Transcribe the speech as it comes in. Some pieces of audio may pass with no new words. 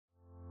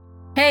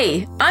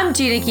Hey, I'm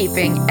Gina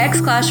Keeping,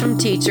 ex-classroom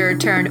teacher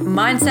turned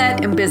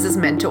mindset and business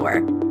mentor.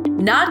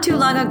 Not too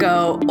long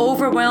ago,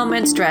 overwhelm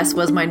and stress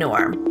was my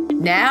norm.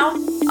 Now,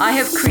 I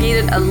have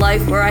created a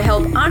life where I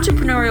help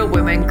entrepreneurial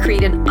women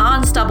create an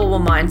unstoppable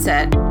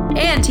mindset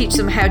and teach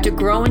them how to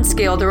grow and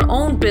scale their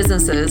own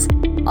businesses,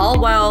 all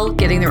while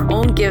getting their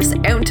own gifts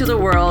out into the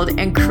world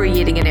and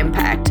creating an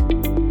impact.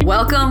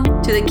 Welcome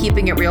to the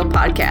Keeping It Real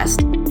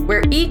podcast,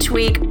 where each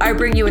week I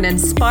bring you an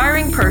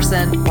inspiring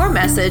person or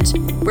message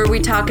where we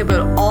talk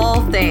about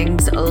all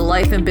things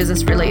life and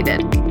business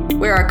related,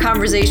 where our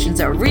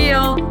conversations are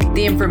real,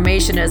 the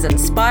information is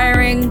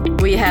inspiring,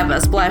 we have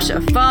a splash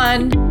of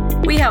fun,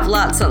 we have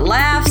lots of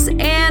laughs,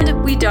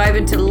 and we dive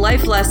into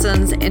life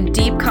lessons and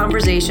deep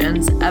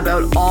conversations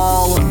about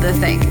all the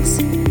things.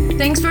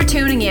 Thanks for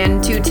tuning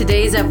in to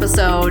today's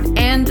episode,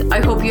 and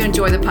I hope you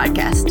enjoy the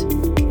podcast.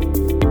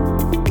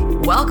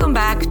 Welcome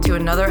back to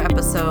another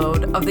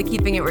episode of the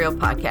Keeping It Real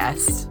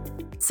podcast.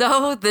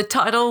 So the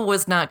title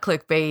was not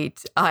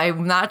clickbait.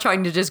 I'm not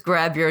trying to just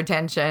grab your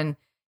attention.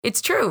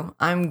 It's true.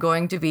 I'm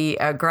going to be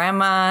a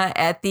grandma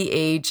at the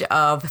age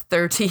of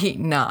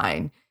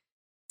 39.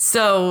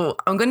 So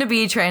I'm going to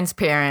be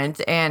transparent.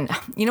 And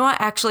you know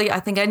what? Actually, I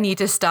think I need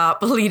to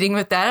stop leading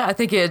with that. I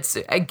think it's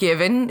a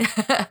given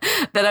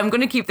that I'm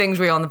going to keep things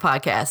real on the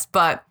podcast.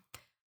 But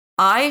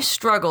I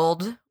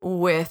struggled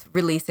with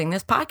releasing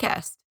this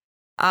podcast.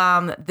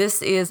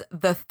 This is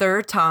the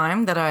third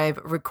time that I've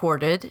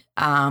recorded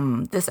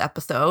this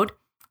episode.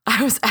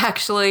 I was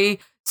actually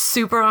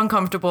super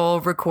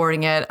uncomfortable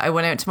recording it. I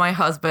went out to my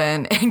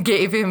husband and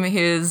gave him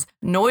his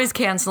noise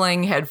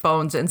canceling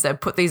headphones and said,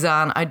 put these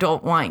on. I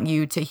don't want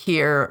you to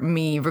hear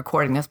me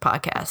recording this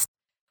podcast.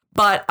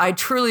 But I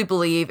truly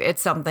believe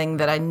it's something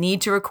that I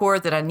need to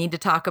record, that I need to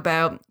talk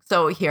about.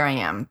 So here I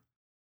am.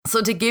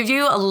 So to give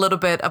you a little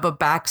bit of a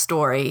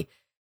backstory,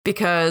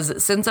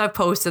 because since I've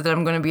posted that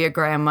I'm going to be a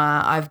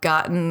grandma, I've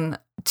gotten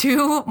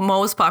two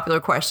most popular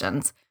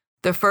questions.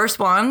 The first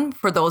one,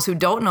 for those who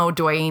don't know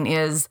Dwayne,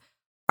 is,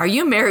 are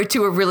you married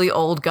to a really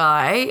old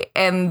guy?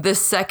 And the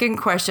second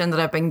question that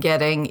I've been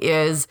getting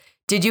is,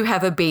 did you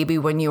have a baby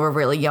when you were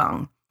really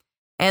young?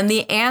 And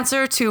the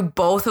answer to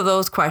both of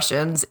those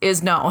questions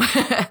is no.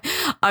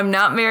 I'm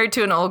not married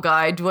to an old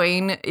guy.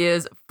 Dwayne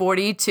is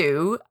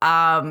 42,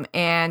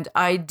 and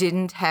I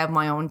didn't have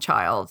my own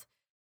child.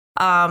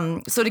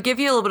 So to give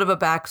you a little bit of a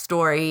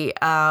backstory,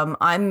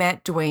 I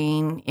met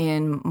Dwayne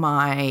in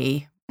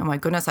oh my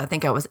goodness, I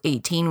think I was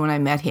 18 when I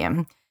met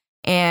him.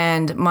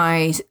 And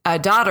my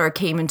daughter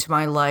came into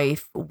my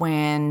life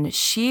when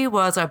she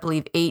was, I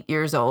believe, 8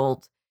 years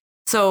old.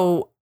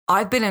 So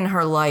I've been in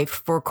her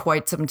life for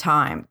quite some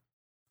time.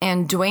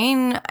 And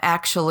Dwayne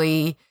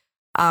actually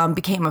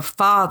became a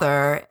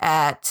father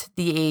at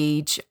the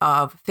age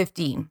of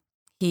 15.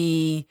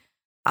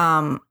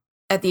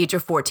 At the age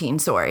of 14,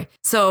 sorry.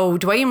 So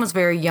Dwayne was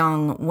very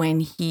young when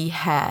he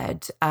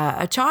had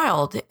a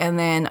child. And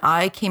then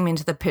I came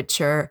into the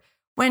picture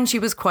when she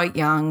was quite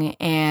young,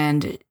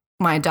 and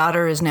my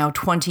daughter is now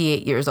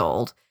 28 years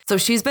old. So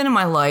she's been in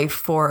my life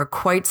for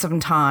quite some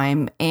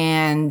time,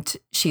 and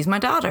she's my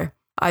daughter.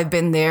 I've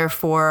been there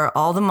for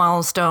all the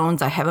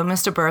milestones. I haven't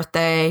missed a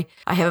birthday.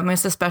 I haven't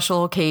missed a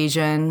special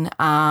occasion.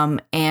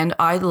 And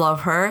I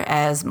love her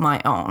as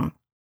my own.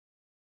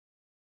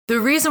 The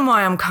reason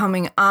why I'm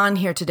coming on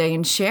here today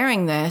and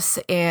sharing this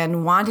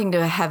and wanting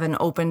to have an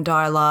open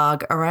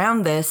dialogue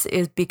around this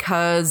is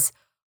because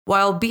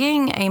while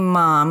being a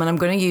mom, and I'm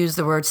going to use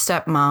the word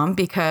stepmom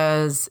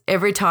because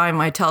every time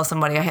I tell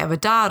somebody I have a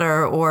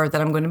daughter or that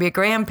I'm going to be a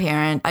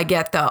grandparent, I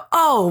get the,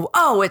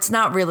 oh, it's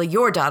not really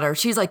your daughter.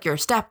 She's like your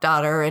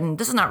stepdaughter, and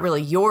this is not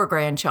really your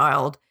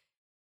grandchild.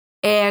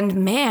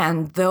 And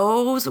man,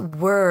 those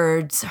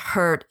words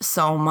hurt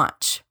so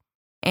much.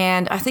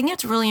 And I think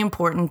it's really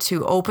important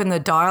to open the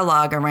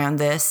dialogue around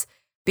this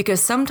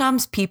because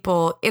sometimes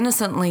people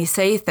innocently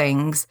say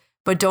things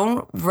but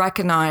don't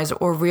recognize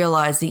or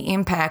realize the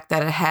impact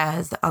that it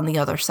has on the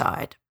other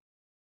side.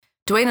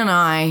 Dwayne and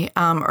I,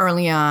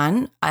 early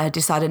on,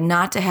 decided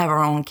not to have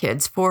our own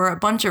kids for a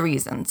bunch of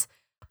reasons.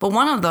 But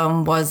one of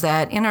them was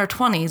that in our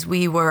 20s,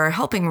 we were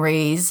helping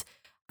raise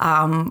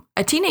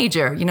a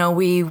teenager. You know,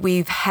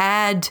 we've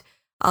had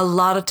a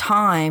lot of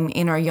time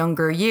in our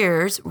younger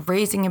years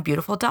raising a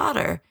beautiful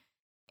daughter.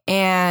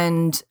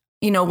 And,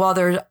 you know, while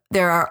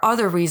there are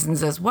other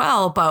reasons as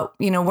well, but,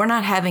 you know, we're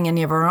not having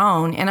any of our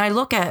own. And I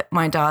look at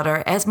my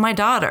daughter as my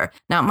daughter,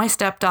 not my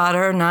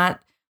stepdaughter,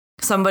 not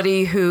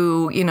somebody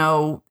who, you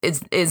know,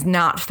 is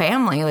not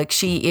family. Like,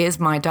 she is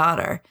my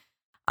daughter.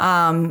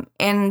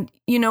 And,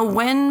 you know,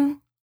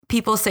 when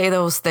people say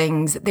those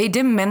things, they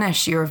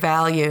diminish your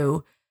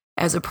value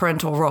as a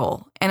parental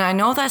role. And I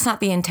know that's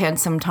not the intent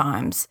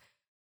sometimes.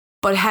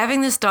 But having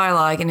this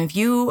dialogue, and if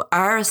you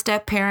are a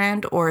step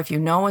parent or if you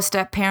know a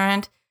step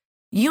parent,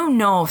 you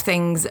know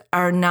things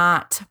are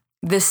not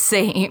the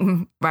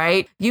same,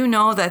 right? You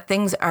know that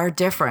things are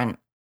different,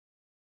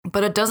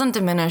 but it doesn't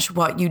diminish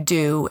what you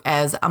do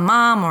as a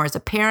mom or as a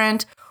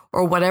parent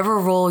or whatever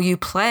role you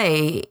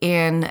play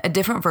in a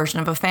different version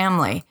of a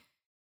family.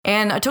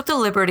 And I took the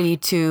liberty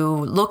to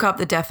look up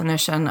the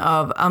definition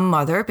of a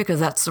mother because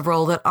that's the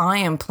role that I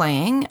am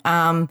playing.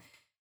 And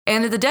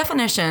the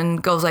definition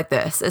goes like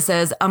this. It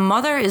says, a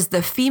mother is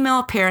the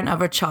female parent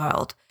of a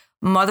child.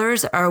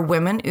 Mothers are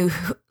women who,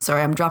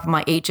 sorry, I'm dropping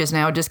my H's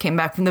now, I just came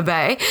back from the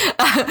Bay,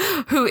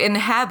 who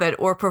inhabit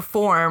or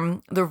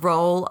perform the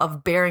role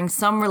of bearing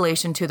some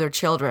relation to their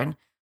children,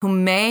 who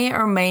may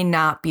or may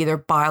not be their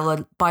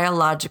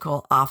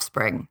biological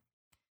offspring.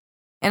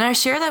 And I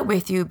share that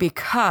with you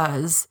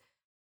because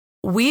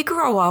we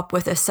grow up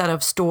with a set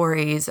of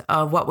stories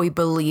of what we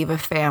believe a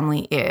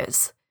family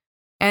is.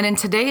 And in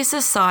today's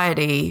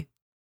society,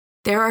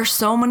 there are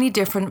so many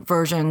different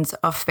versions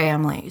of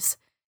families.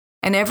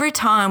 And every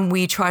time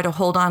we try to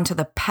hold on to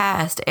the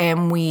past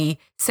and we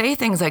say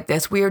things like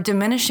this, we are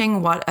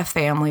diminishing what a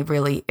family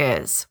really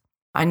is.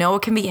 I know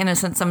it can be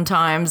innocent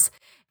sometimes.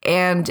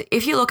 And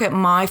if you look at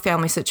my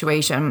family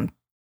situation,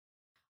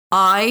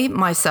 I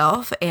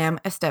myself am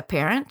a step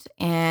parent,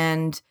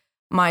 and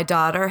my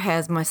daughter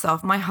has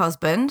myself, my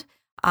husband,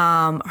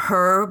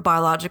 her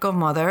biological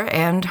mother,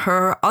 and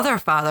her other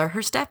father,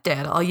 her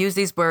stepdad. I'll use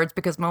these words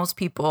because most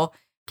people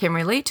can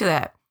relate to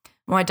that.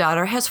 My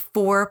daughter has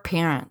 4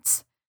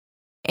 parents.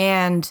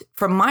 And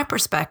from my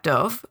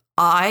perspective,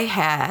 I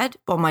had,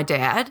 my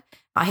dad,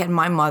 I had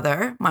my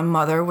mother. My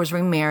mother was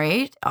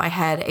remarried. I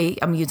had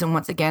I'm using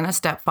once again a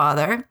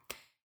stepfather.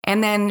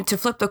 And then to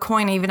flip the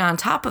coin even on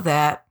top of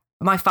that,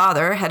 my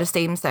father had a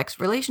same-sex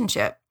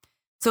relationship.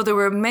 So there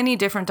were many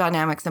different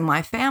dynamics in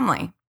my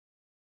family.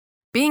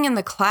 Being in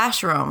the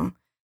classroom,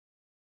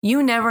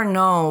 you never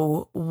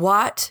know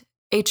what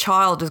a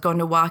child is going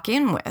to walk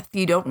in with.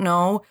 You don't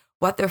know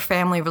what their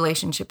family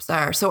relationships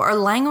are. So our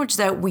language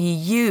that we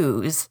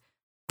use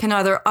can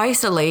either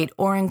isolate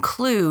or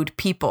include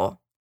people.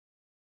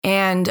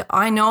 And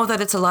I know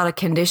that it's a lot of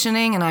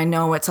conditioning, and I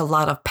know it's a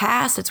lot of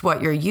past. It's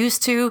what you're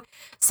used to.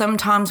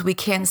 Sometimes we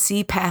can't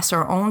see past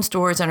our own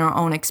stories and our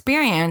own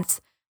experience.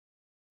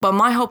 But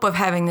my hope of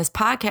having this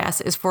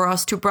podcast is for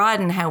us to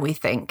broaden how we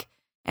think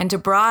and to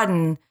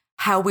broaden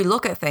how we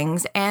look at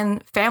things.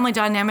 And family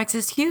dynamics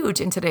is huge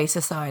in today's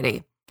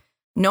society.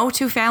 No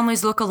 2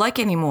 families look alike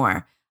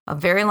anymore. A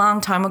very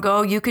long time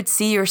ago, you could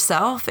see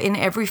yourself in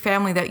every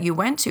family that you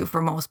went to for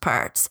most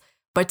parts.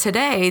 But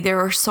today, there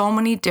are so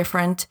many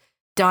different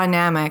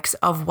dynamics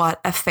of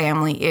what a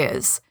family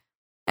is.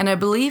 And I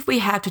believe we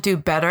have to do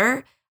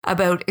better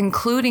about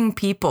including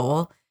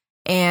people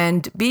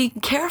and be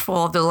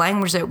careful of the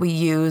language that we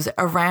use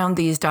around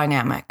these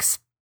dynamics.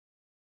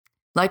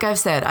 Like I've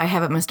said, I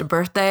haven't missed a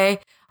birthday.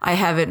 I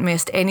haven't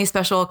missed any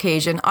special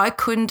occasion. I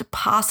couldn't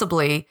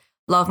possibly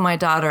love my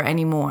daughter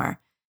anymore.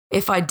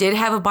 If I did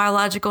have a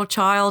biological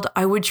child,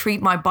 I would treat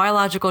my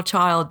biological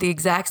child the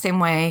exact same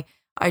way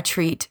I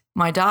treat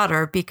my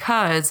daughter,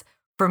 because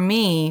for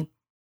me,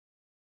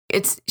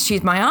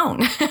 she's my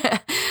own.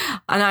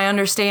 And I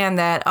understand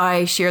that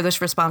I share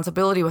this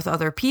responsibility with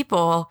other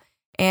people.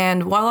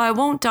 And while I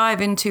won't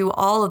dive into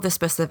all of the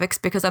specifics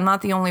because I'm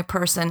not the only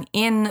person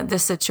in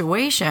this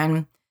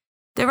situation,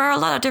 there are a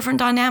lot of different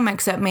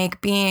dynamics that make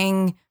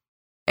being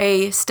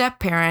a step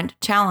parent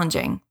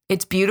challenging.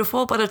 It's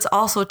beautiful, but it's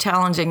also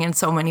challenging in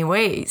so many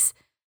ways.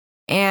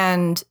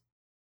 And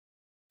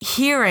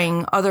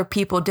hearing other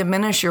people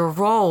diminish your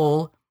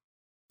role,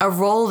 a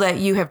role that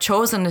you have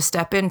chosen to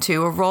step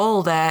into, a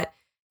role that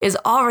is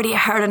already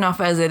hard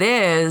enough as it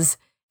is,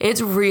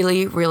 it's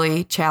really,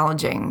 really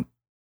challenging.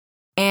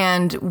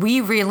 And we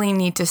really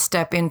need to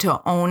step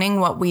into owning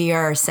what we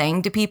are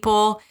saying to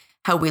people,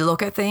 how we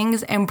look at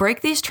things, and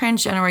break these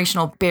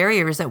transgenerational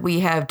barriers that we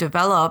have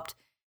developed.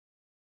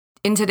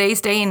 In today's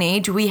day and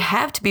age, we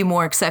have to be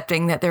more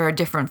accepting that there are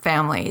different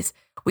families.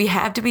 We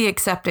have to be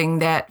accepting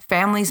that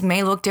families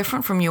may look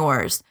different from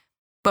yours.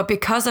 But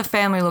because a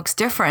family looks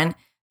different,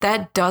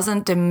 that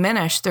doesn't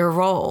diminish their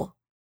role.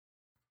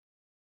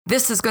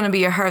 This is going to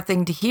be a hard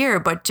thing to hear,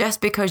 but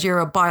just because you're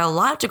a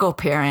biological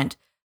parent,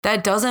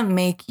 that doesn't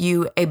make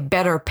you a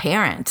better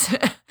parent.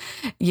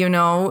 You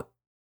know,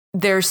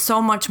 there's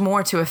so much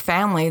more to a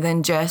family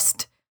than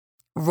just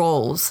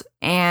roles.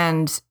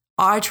 And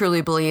I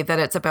truly believe that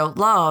it's about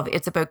love,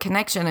 it's about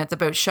connection, it's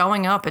about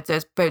showing up, it's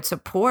about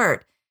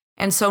support.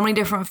 And so many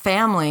different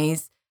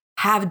families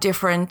have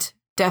different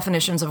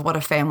definitions of what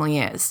a family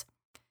is.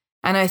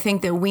 And I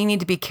think that we need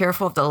to be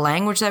careful of the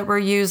language that we're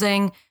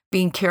using,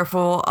 being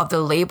careful of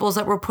the labels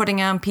that we're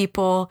putting on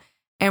people,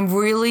 and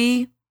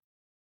really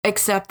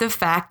accept the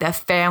fact that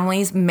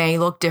families may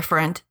look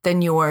different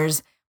than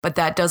yours, but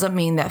that doesn't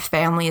mean that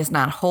family is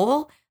not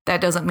whole.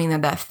 That doesn't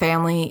mean that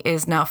family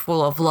is not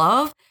full of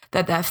love,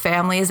 that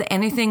family is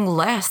anything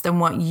less than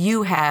what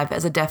you have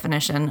as a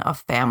definition of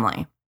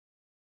family.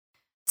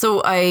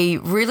 So I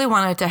really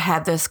wanted to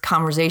have this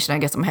conversation. I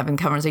guess I'm having a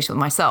conversation with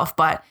myself,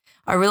 but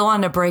I really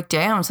wanted to break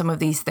down some of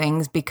these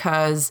things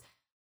because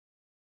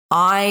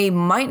I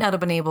might not have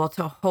been able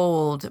to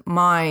hold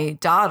my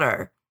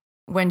daughter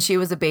when she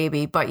was a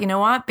baby. But you know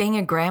what? Being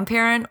a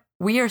grandparent,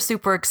 we are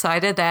super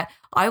excited that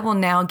I will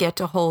now get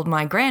to hold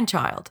my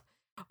grandchild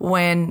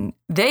when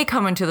they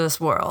come into this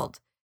world.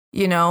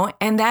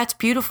 and that's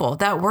beautiful.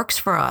 That works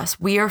for us.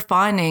 We are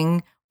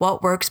finding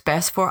what works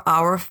best for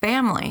our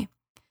family.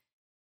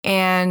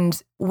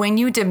 And when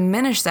you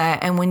diminish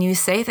that and when you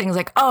say things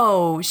like,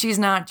 oh, she's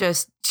not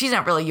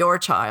really your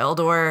child,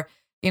 or,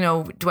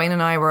 Dwayne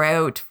and I were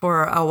out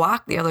for a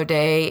walk the other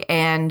day,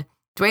 and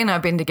Dwayne and I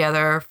have been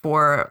together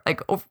for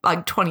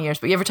like 20 years.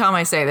 But every time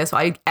I say this,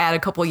 I add a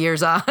couple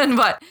years on,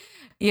 but,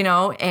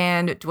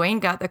 and Dwayne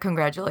got the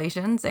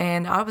congratulations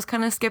and I was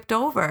kind of skipped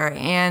over.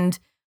 And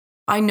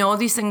I know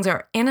these things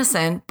are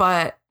innocent,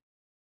 but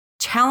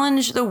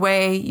challenge the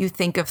way you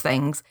think of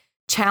things.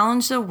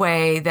 Challenge the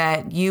way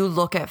that you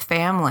look at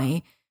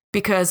family,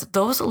 because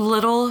those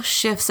little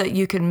shifts that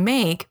you can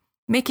make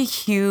a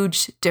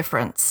huge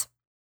difference.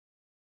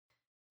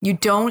 You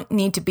don't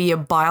need to be a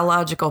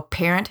biological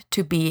parent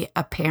to be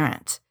a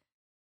parent.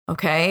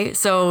 Okay,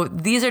 so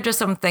these are just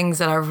some things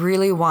that I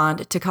really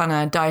want to kind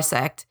of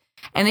dissect.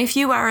 And if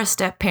you are a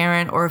step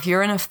parent, or if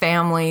you're in a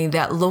family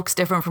that looks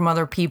different from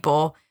other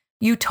people,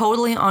 you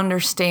totally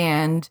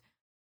understand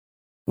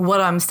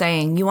what I'm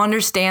saying. You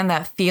understand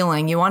that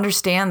feeling. You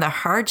understand the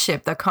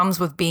hardship that comes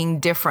with being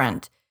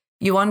different.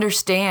 You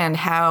understand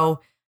how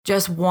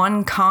just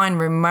one kind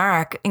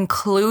remark,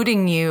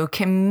 including you,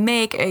 can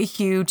make a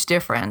huge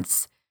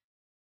difference.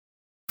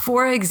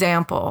 For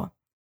example,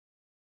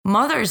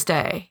 Mother's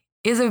Day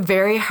is a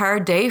very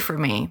hard day for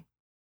me.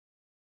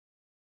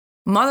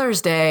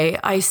 Mother's Day,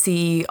 I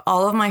see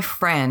all of my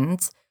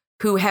friends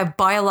who have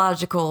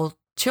biological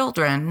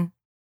children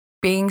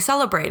being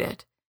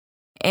celebrated.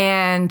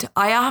 And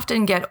I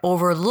often get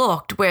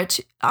overlooked, which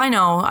I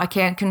know I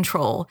can't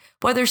control,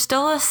 but there's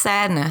still a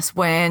sadness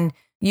when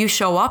you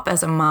show up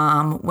as a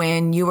mom,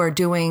 when you are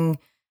doing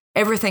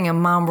everything a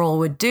mom role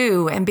would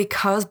do. And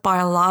because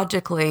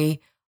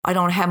biologically I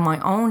don't have my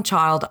own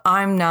child,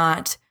 I'm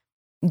not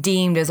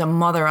deemed as a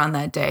mother on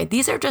that day.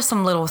 These are just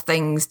some little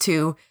things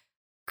to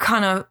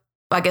kind of,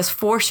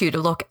 force you to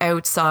look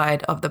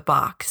outside of the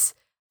box.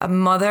 A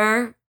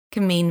mother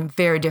can mean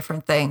very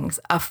different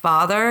things. A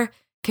father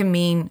can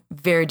mean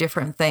very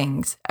different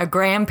things. A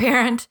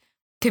grandparent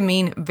can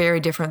mean very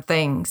different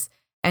things.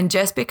 And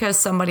just because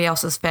somebody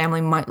else's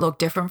family might look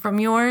different from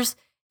yours,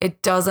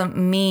 it doesn't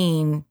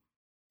mean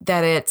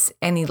that it's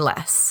any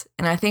less.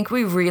 And I think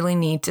we really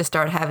need to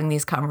start having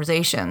these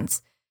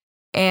conversations.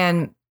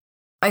 And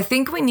I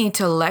think we need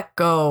to let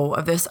go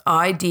of this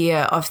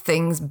idea of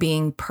things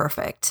being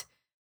perfect.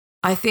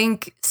 I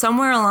think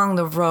somewhere along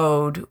the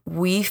road,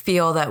 we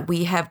feel that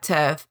we have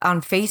to, on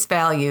face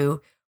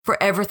value,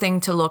 for everything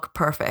to look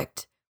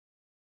perfect.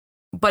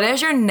 But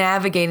as you're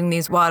navigating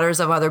these waters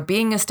of either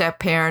being a step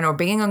parent or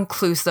being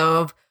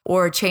inclusive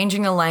or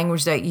changing the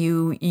language that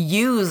you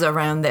use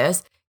around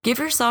this, give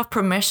yourself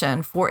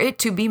permission for it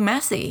to be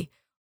messy,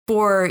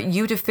 for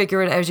you to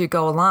figure it as you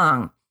go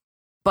along.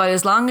 But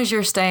as long as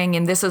you're staying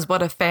in this is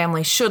what a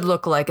family should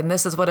look like and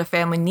this is what a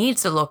family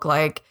needs to look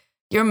like,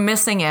 you're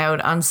missing out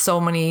on so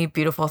many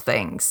beautiful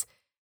things.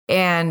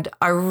 And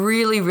I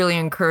really, really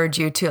encourage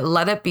you to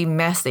let it be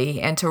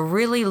messy and to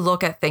really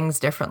look at things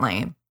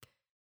differently.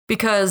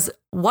 Because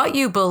what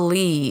you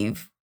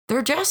believe,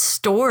 they're just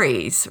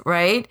stories,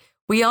 right?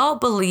 We all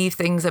believe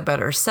things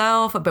about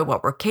ourselves, about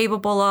what we're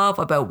capable of,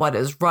 about what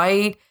is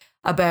right,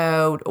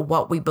 about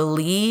what we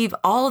believe.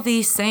 All of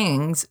these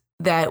things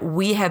that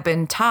we have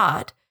been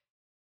taught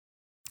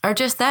are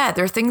just that.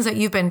 They're things that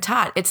you've been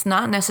taught. It's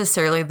not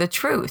necessarily the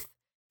truth.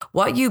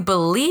 What you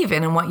believe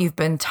in and what you've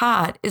been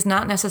taught is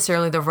not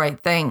necessarily the right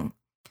thing.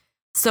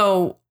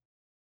 So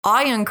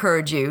I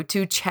encourage you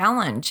to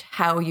challenge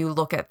how you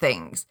look at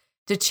things,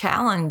 to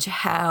challenge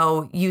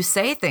how you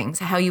say things,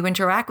 how you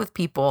interact with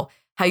people,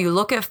 how you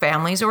look at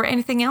families or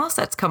anything else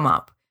that's come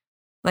up.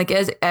 Like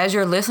as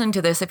you're listening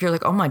to this, if you're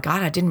like, oh my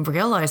God, I didn't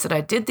realize that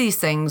I did these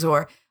things,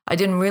 or I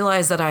didn't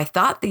realize that I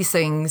thought these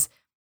things,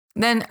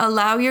 then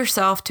allow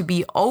yourself to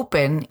be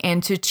open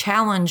and to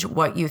challenge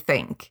what you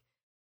think.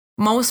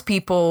 Most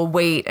people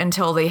wait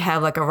until they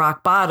have like a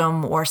rock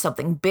bottom or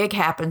something big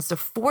happens to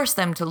force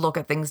them to look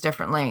at things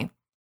differently.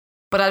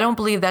 But I don't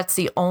believe that's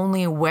the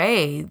only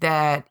way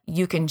that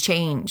you can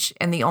change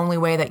and the only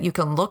way that you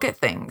can look at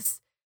things.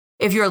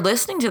 If you're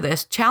listening to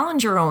this,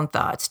 challenge your own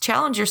thoughts,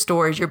 challenge your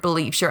stories, your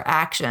beliefs, your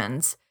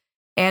actions,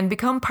 and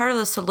become part of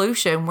the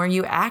solution where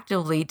you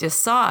actively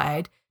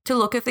decide to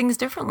look at things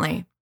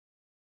differently.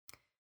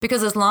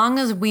 Because as long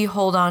as we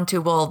hold on to,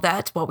 well,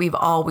 that's what we've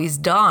always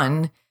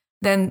done,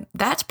 then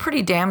that's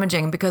pretty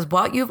damaging, because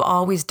what you've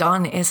always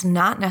done is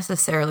not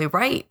necessarily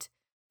right.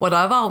 What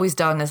I've always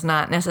done is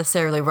not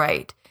necessarily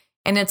right.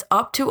 And it's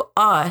up to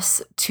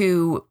us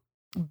to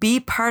be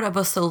part of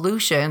a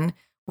solution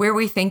where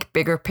we think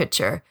bigger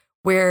picture,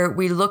 where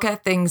we look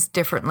at things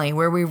differently,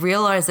 where we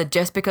realize that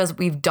just because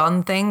we've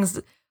done things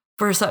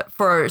for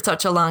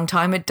such a long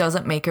time, it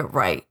doesn't make it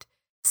right.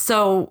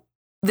 So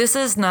this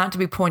is not to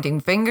be pointing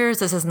fingers.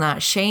 This is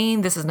not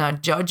shame. This is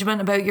not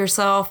judgment about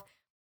yourself.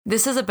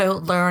 This is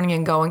about learning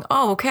and going,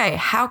 oh, okay,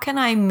 how can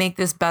I make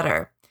this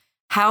better?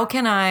 How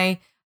can I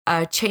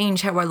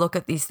change how I look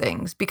at these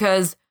things?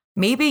 Because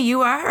maybe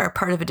you are a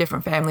part of a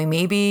different family.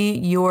 Maybe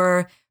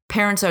your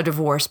parents are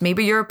divorced.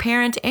 Maybe you're a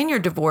parent and you're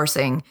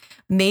divorcing.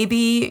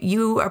 Maybe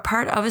you are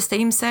part of a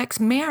same-sex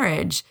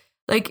marriage.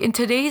 Like in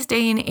today's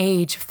day and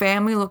age,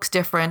 family looks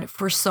different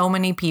for so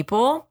many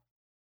people.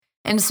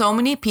 And so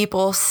many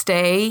people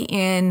stay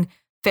in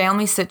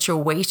family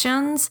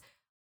situations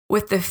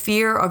with the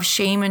fear of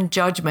shame and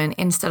judgment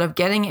instead of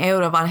getting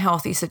out of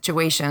unhealthy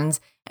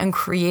situations and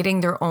creating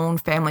their own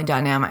family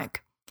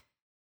dynamic.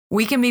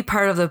 We can be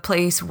part of the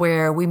place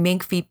where we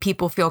make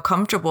people feel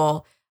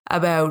comfortable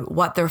about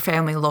what their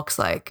family looks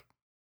like.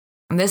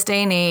 In this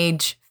day and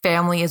age,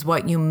 family is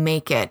what you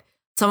make it.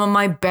 Some of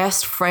my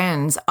best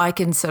friends I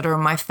consider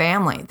my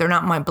family. They're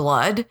not my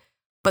blood,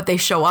 but they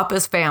show up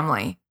as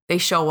family. They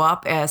show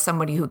up as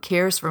somebody who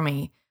cares for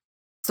me.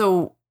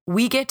 So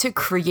we get to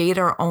create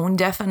our own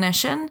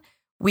definition.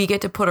 We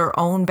get to put our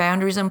own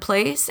boundaries in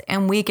place,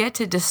 and we get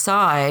to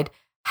decide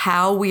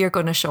how we are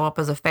going to show up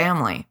as a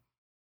family.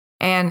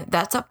 And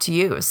that's up to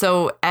you.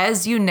 So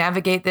as you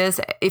navigate this,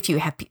 if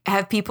you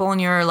have people in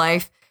your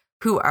life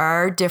who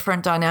are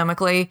different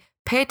dynamically,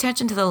 pay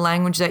attention to the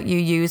language that you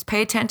use.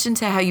 Pay attention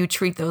to how you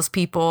treat those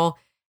people.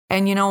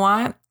 And you know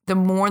what? The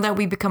more that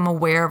we become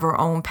aware of our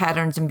own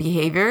patterns and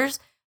behaviors,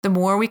 the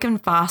more we can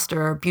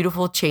foster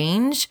beautiful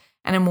change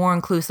and a more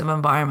inclusive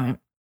environment.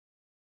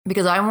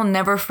 Because I will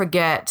never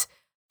forget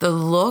the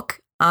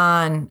look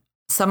on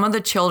some of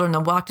the children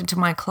that walked into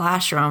my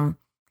classroom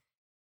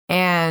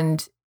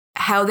and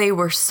how they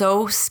were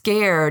so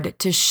scared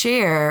to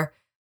share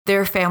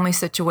their family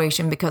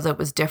situation because it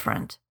was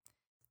different.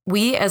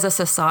 We as a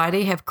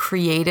society have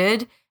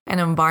created an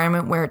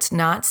environment where it's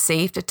not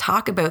safe to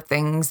talk about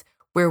things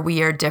where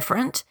we are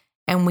different,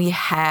 and we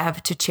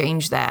have to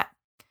change that.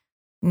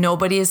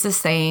 Nobody is the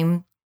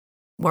same.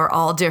 We're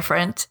all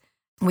different.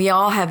 We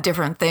all have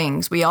different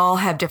things. We all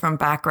have different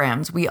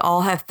backgrounds. We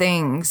all have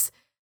things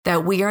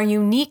that we are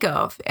unique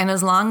of. And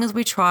as long as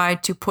we try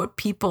to put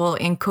people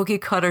in cookie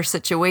cutter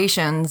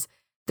situations,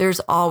 there's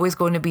always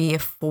going to be a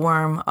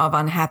form of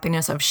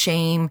unhappiness, of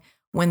shame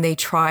when they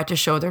try to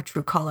show their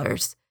true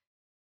colors.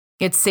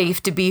 It's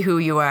safe to be who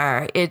you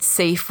are. It's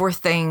safe for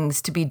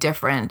things to be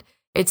different.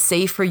 It's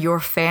safe for your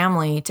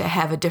family to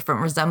have a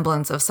different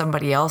resemblance of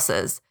somebody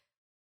else's.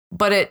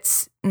 But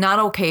it's not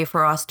okay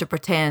for us to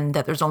pretend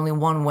that there's only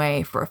one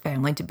way for a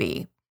family to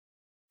be.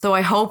 So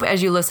I hope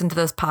as you listen to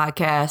this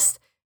podcast,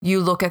 you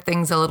look at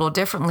things a little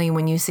differently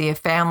when you see a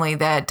family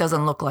that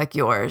doesn't look like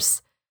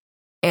yours.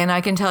 And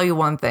I can tell you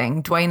one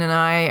thing, Dwayne and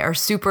I are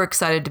super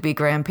excited to be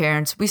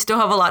grandparents. We still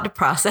have a lot to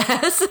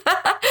process.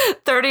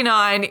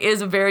 39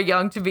 is very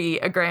young to be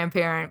a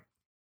grandparent.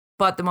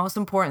 But the most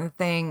important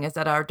thing is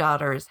that our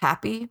daughter is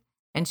happy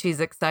and she's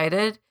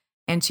excited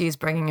and she's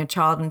bringing a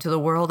child into the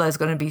world that is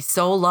going to be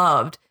so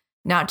loved,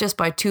 not just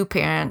by 2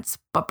 parents,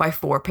 but by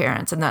 4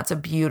 parents. And that's a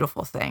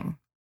beautiful thing.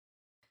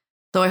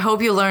 So I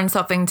hope you learned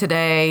something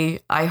today.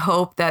 I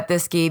hope that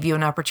this gave you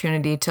an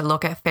opportunity to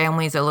look at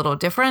families a little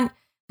different.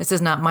 This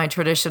is not my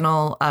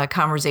traditional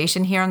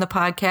conversation here on the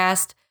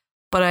podcast,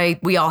 but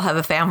we all have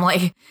a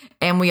family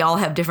and we all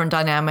have different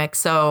dynamics.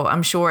 So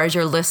I'm sure as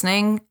you're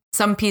listening,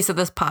 some piece of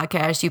this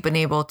podcast you've been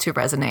able to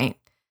resonate.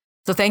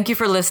 So thank you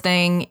for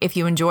listening. If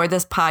you enjoyed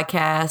this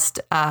podcast,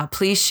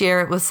 please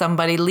share it with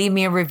somebody. Leave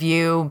me a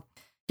review.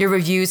 Your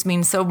reviews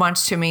mean so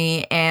much to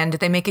me and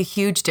they make a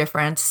huge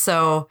difference.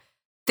 So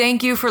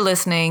thank you for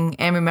listening,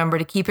 and remember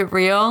to keep it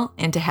real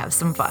and to have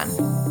some fun.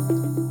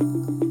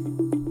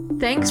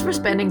 Thanks for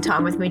spending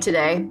time with me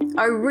today.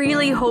 I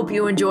really hope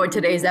you enjoyed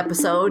today's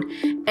episode.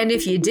 And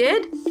if you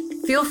did,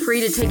 feel free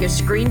to take a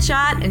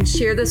screenshot and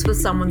share this with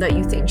someone that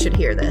you think should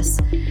hear this.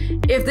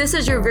 If this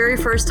is your very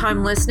first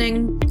time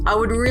listening, I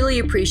would really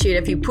appreciate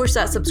if you push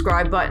that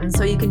subscribe button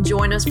so you can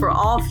join us for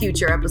all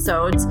future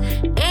episodes.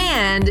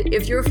 And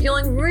if you're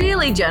feeling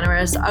really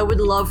generous, I would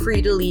love for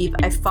you to leave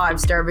a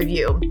 5-star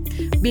review.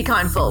 Be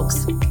kind,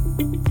 folks.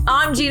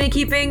 I'm Gina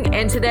Keeping,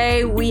 and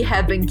today we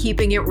have been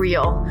keeping it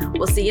real.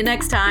 We'll see you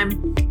next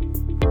time.